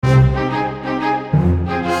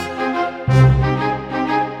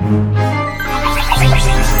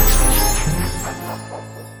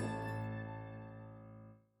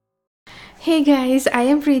Hey guys, I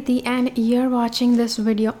am Preeti and you're watching this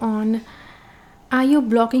video on Are you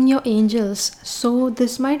blocking your angels? So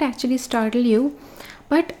this might actually startle you,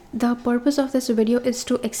 but the purpose of this video is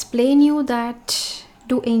to explain you that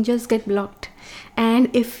do angels get blocked?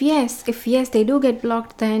 And if yes they do get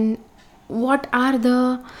blocked, then what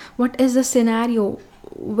is the scenario?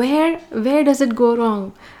 Where does it go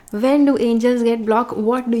wrong? When do angels get blocked?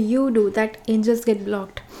 What do you do that angels get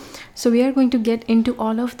blocked? So we are going to get into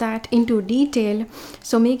all of that into detail.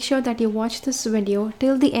 So make sure that you watch this video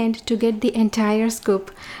till the end to get the entire scoop.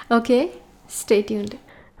 Okay? Stay tuned.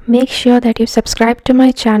 Make sure that you subscribe to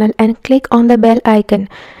my channel and click on the bell icon.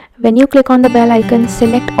 When you click on the bell icon,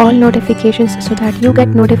 select all notifications so that you get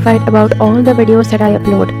notified about all the videos that I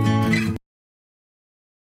upload.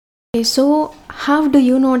 Okay, so how do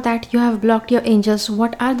you know that you have blocked your angels?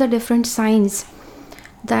 What are the different signs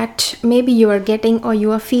that maybe you are getting or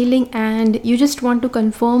you are feeling, and you just want to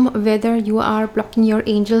confirm whether you are blocking your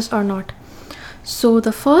angels or not? So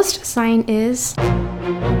the first sign is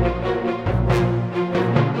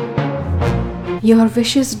your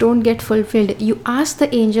wishes don't get fulfilled. You ask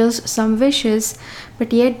the angels some wishes,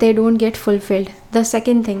 but yet they don't get fulfilled. The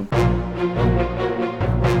second thing,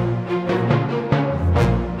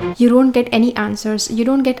 you don't get any answers. You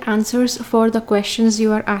don't get answers for the questions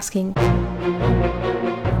you are asking.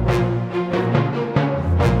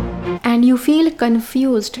 And you feel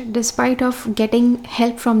confused despite of getting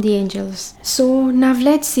help from the angels. So now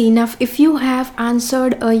let's see. Now if you have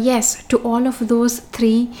answered a yes to all of those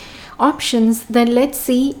three options, then let's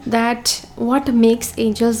see that what makes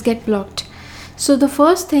angels get blocked. So the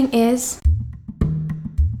first thing is,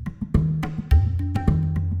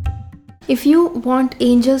 if you want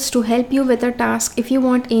angels to help you with a task, if you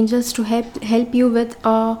want angels to help you with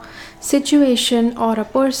a situation or a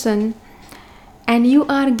person, and you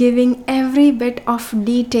are giving every bit of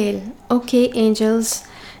detail, okay angels,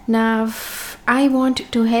 now I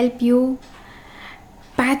want to help you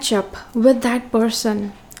patch up with that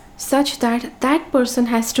person such that that person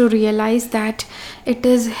has to realize that it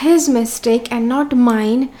is his mistake and not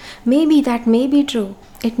mine. Maybe that may be true.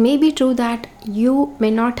 It may be true that you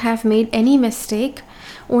may not have made any mistake,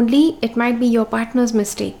 only it might be your partner's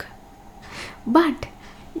mistake. But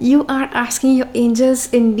you are asking your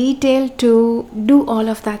angels in detail to do all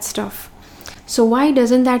of that stuff. So why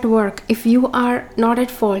doesn't that work? If you are not at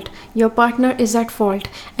fault, your partner is at fault,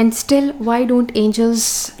 and still why don't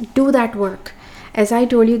angels do that work? As I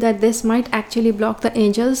told you that this might actually block the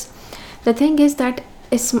angels. The thing is that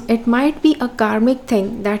it might be a karmic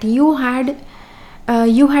thing that you had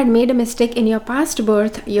made a mistake in your past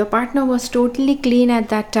birth. Your partner was totally clean at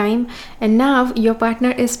that time, and now your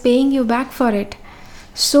partner is paying you back for it.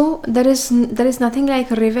 So there is nothing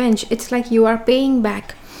like revenge. It's like you are paying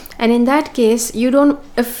back. And in that case, you don't,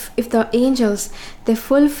 if the angels, they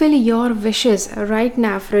fulfill your wishes right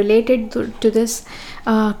now related to this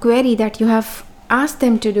query that you have asked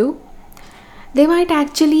them to do, they might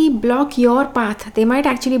actually block your path. They might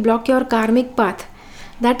actually block your karmic path.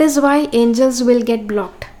 That is why angels will get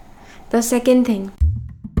blocked. The second thing,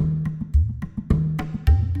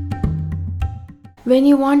 when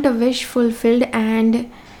you want a wish fulfilled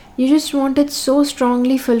and you just want it so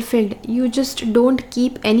strongly fulfilled, you just don't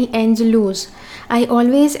keep any ends loose. I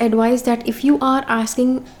always advise that if you are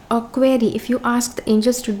asking a query, if you ask the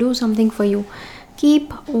angels to do something for you,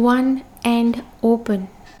 keep one end open.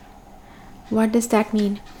 What does that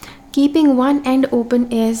mean? Keeping one end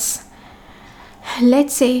open is,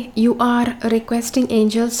 let's say you are requesting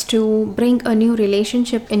angels to bring a new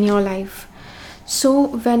relationship in your life. So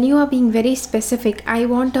when you are being very specific, I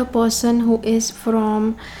want a person who is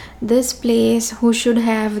from this place, who should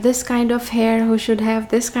have this kind of hair, who should have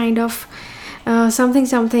this kind of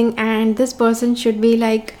something, and this person should be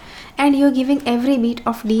like, and you're giving every bit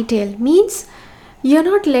of detail, means you're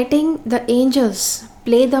not letting the angels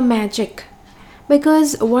play the magic,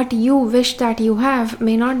 because what you wish that you have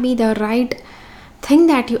may not be the right thing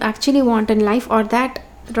that you actually want in life, or that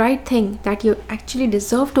right thing that you actually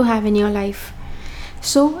deserve to have in your life.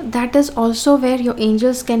 So that is also where your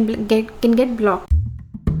angels can get blocked.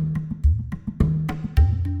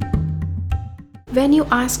 When you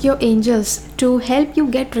ask your angels to help you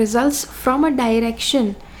get results from a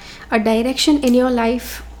direction in your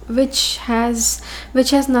life which has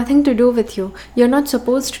nothing to do with you, you're not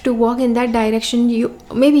supposed to walk in that direction.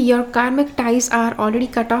 Maybe your karmic ties are already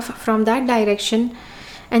cut off from that direction,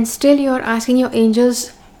 and still you're asking your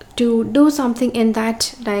angels to do something in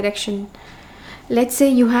that direction. Let's say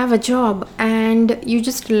you have a job and you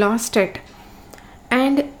just lost it.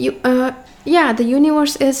 and the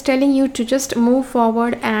universe is telling you to just move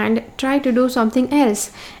forward and try to do something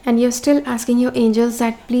else, and you're still asking your angels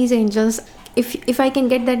that, please angels, if I can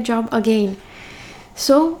get that job again.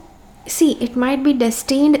 So see, it might be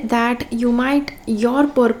destined that your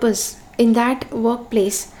purpose in that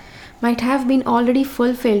workplace might have been already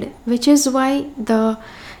fulfilled, which is why the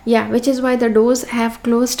doors have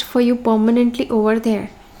closed for you permanently over there.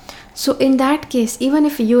 So in that case, even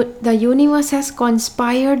if the universe has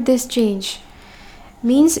conspired this change,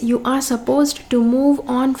 means you are supposed to move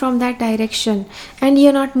on from that direction, and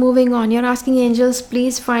you're not moving on. You're asking angels,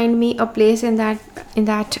 please find me a place in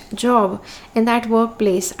that job, in that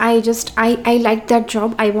workplace. I like that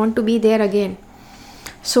job, I want to be there again.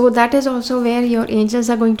 So that is also where your angels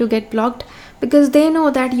are going to get blocked, because they know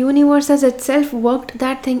that universe has itself worked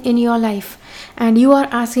that thing in your life, and you are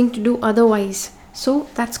asking to do otherwise. So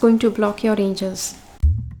that's going to block your angels.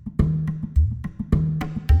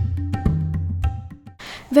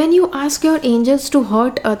 When you ask your angels to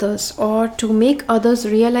hurt others or to make others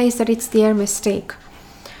realize that it's their mistake,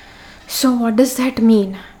 so what does that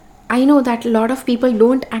mean? I know that a lot of people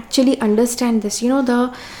don't actually understand this.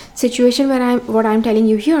 The situation where what I'm telling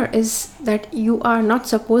you here is that you are not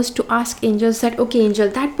supposed to ask angels that, okay angel,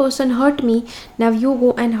 that person hurt me, now you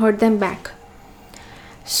go and hurt them back.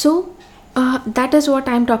 So that is what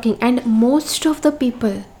I'm talking. And most of the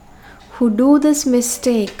people who do this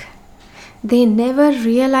mistake, they never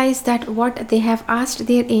realize that what they have asked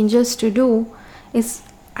their angels to do is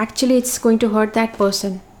actually it's going to hurt that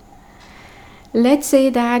person. Let's say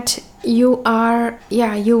that you were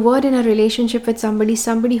in a relationship with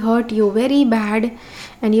somebody hurt you very bad,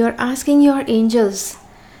 and you're asking your angels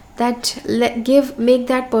that make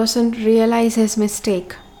that person realize his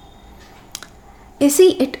mistake. You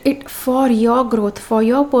see, it for your growth, for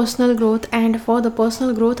your personal growth, and for the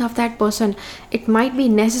personal growth of that person, it might be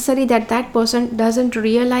necessary that that person doesn't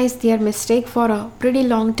realize their mistake for a pretty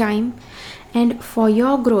long time. And for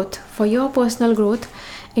your growth, for your personal growth,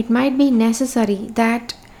 it might be necessary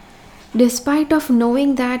that despite of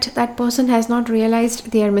knowing that that person has not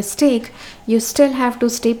realized their mistake, you still have to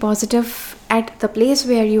stay positive at the place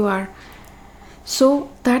where you are.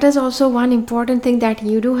 So that is also one important thing that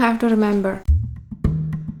you do have to remember.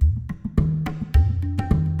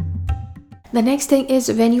 The next thing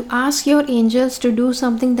is, when you ask your angels to do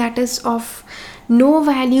something that is of no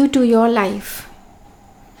value to your life.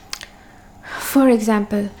 For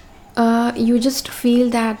example, you just feel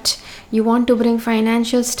that you want to bring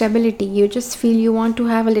financial stability. You just feel you want to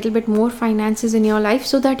have a little bit more finances in your life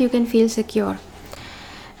so that you can feel secure.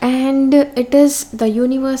 And the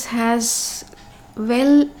universe has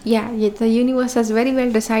very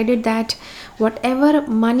well decided that whatever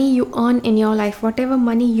money you earn in your life, whatever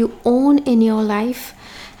money you own in your life,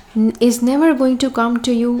 is never going to come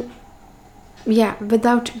to you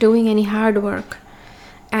without doing any hard work.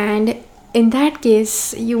 And in that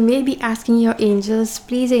case, you may be asking your angels,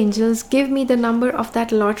 please angels, give me the number of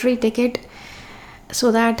that lottery ticket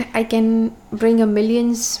so that I can bring $1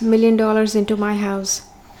 million into my house,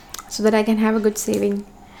 so that I can have a good saving.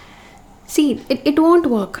 See, it won't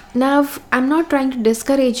work. Now, I'm not trying to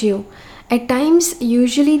discourage you. At times,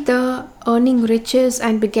 usually the earning riches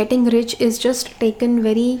and getting rich is just taken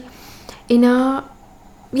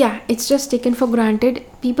it's just taken for granted.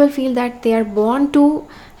 People feel that they are born to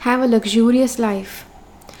have a luxurious life.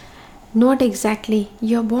 Not exactly.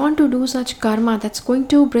 You're born to do such karma that's going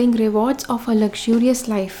to bring rewards of a luxurious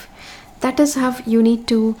life. That is how you need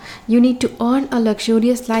to earn a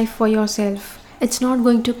luxurious life for yourself. It's not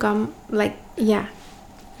going to come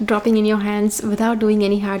dropping in your hands without doing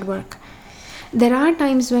any hard work. There are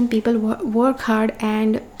times when people work hard,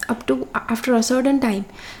 and after a certain time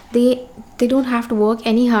they don't have to work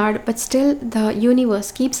any hard, but still the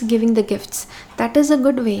universe keeps giving the gifts. That is a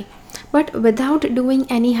good way. But without doing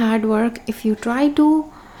any hard work, if you try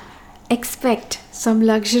to expect some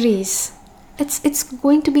luxuries, it's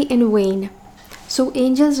going to be in vain. So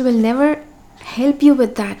angels will never help you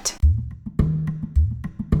with that.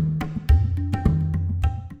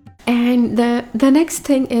 And the next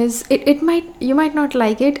thing is, you might not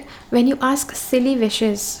like it when you ask silly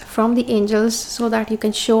wishes from the angels so that you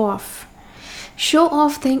can show off. Show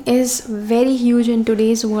off thing is very huge in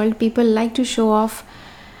today's world. People like to show off.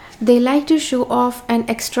 They like to show off an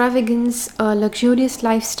extravagance, a luxurious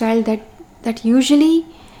lifestyle that usually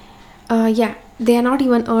they are not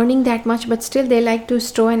even earning that much, but still they like to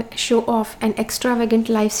show off an extravagant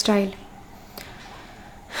lifestyle.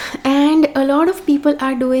 And a lot of people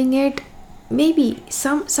are doing it. Maybe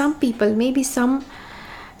some people, maybe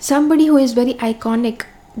somebody who is very iconic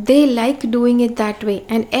they like doing it that way,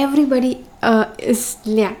 and everybody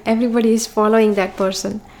everybody is following that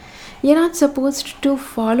person. You're not supposed to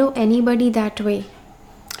follow anybody that way.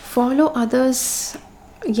 Follow others,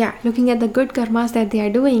 looking at the good karmas that they are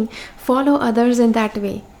doing. Follow others in that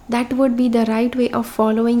way. That would be the right way of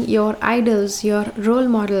following your idols, your role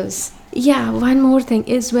models. Yeah, one more thing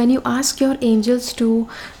is, when you ask your angels to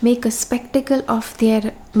make a spectacle of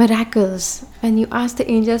their miracles, when you ask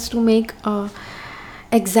the angels to make a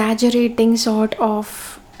exaggerating sort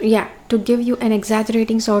of, to give you an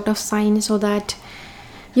exaggerating sort of sign, so that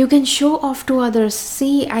you can show off to others.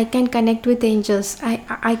 See, I can connect with angels.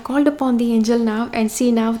 I called upon the angel now, and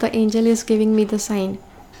see, now the angel is giving me the sign.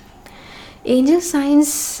 Angel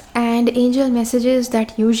signs and angel messages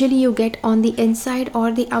that usually you get on the inside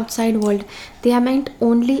or the outside world, they are meant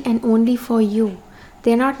only and only for you.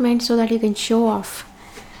 They are not meant so that you can show off.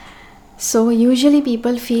 So usually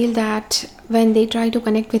people feel that when they try to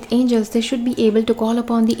connect with angels, they should be able to call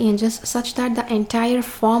upon the angels such that the entire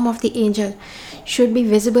form of the angel should be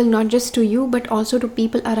visible, not just to you but also to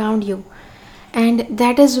people around you. And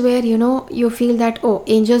that is where you feel that, oh,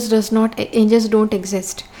 angels don't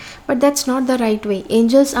exist. But that's not the right way.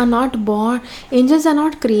 Angels are not born, angels are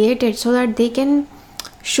not created so that they can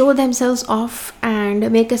show themselves off and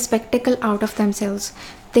make a spectacle out of themselves.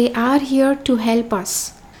 They are here to help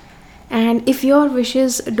us. And if your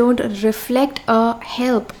wishes don't reflect a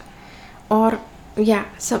help, or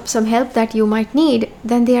some help that you might need,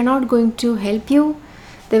 then they are not going to help you.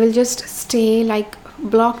 They will just stay like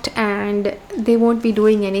blocked, and they won't be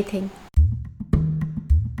doing anything.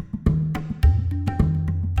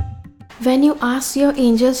 When you ask your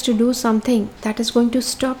angels to do something that is going to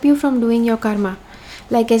stop you from doing your karma,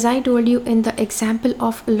 like as I told you in the example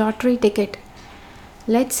of lottery ticket,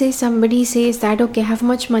 let's say somebody says that, okay, how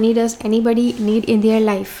much money does anybody need in their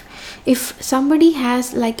life? If somebody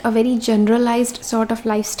has like a very generalized sort of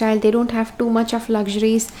lifestyle, they don't have too much of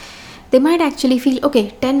luxuries, they might actually feel,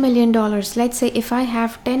 okay, $10 million. Let's say if I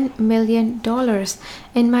have $10 million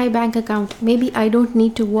in my bank account, maybe I don't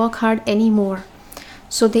need to work hard anymore.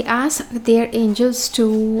 So they ask their angels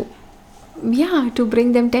to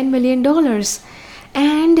bring them $10 million.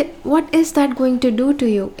 And what is that going to do to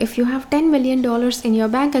you? If you have $10 million in your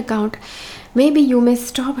bank account, maybe you may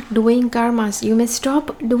stop doing karmas, you may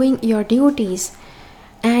stop doing your duties.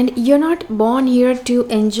 And you're not born here to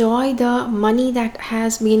enjoy the money that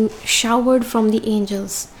has been showered from the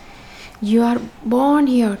angels. You are born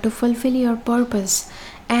here to fulfill your purpose.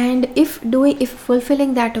 And if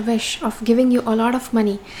fulfilling that wish of giving you a lot of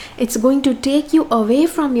money, it's going to take you away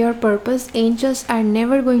from your purpose, angels are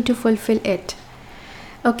never going to fulfill it.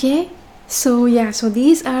 Okay, so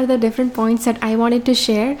these are the different points that I wanted to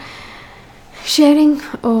share, sharing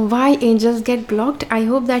why angels get blocked. I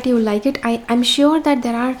hope that you like it. I'm sure that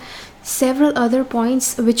there are several other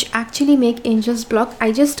points which actually make angels block.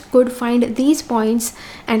 I just could find these points,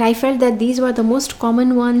 and I felt that these were the most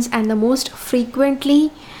common ones and the most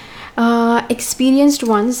frequently experienced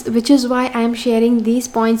ones, which is why I am sharing these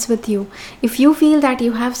points with you. If you feel that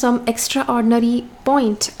you have some extraordinary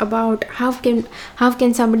point about how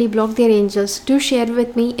can somebody block their angels, do share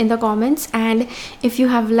with me in the comments. And if you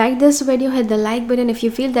have liked this video, hit the like button. If you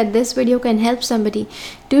feel that this video can help somebody,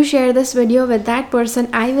 do share this video with that person.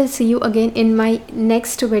 I will see you again in my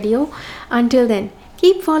next video. Until then,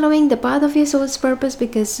 keep following the path of your soul's purpose,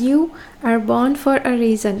 because you are born for a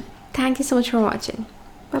reason. Thank you so much for watching.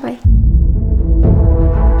 Bye bye.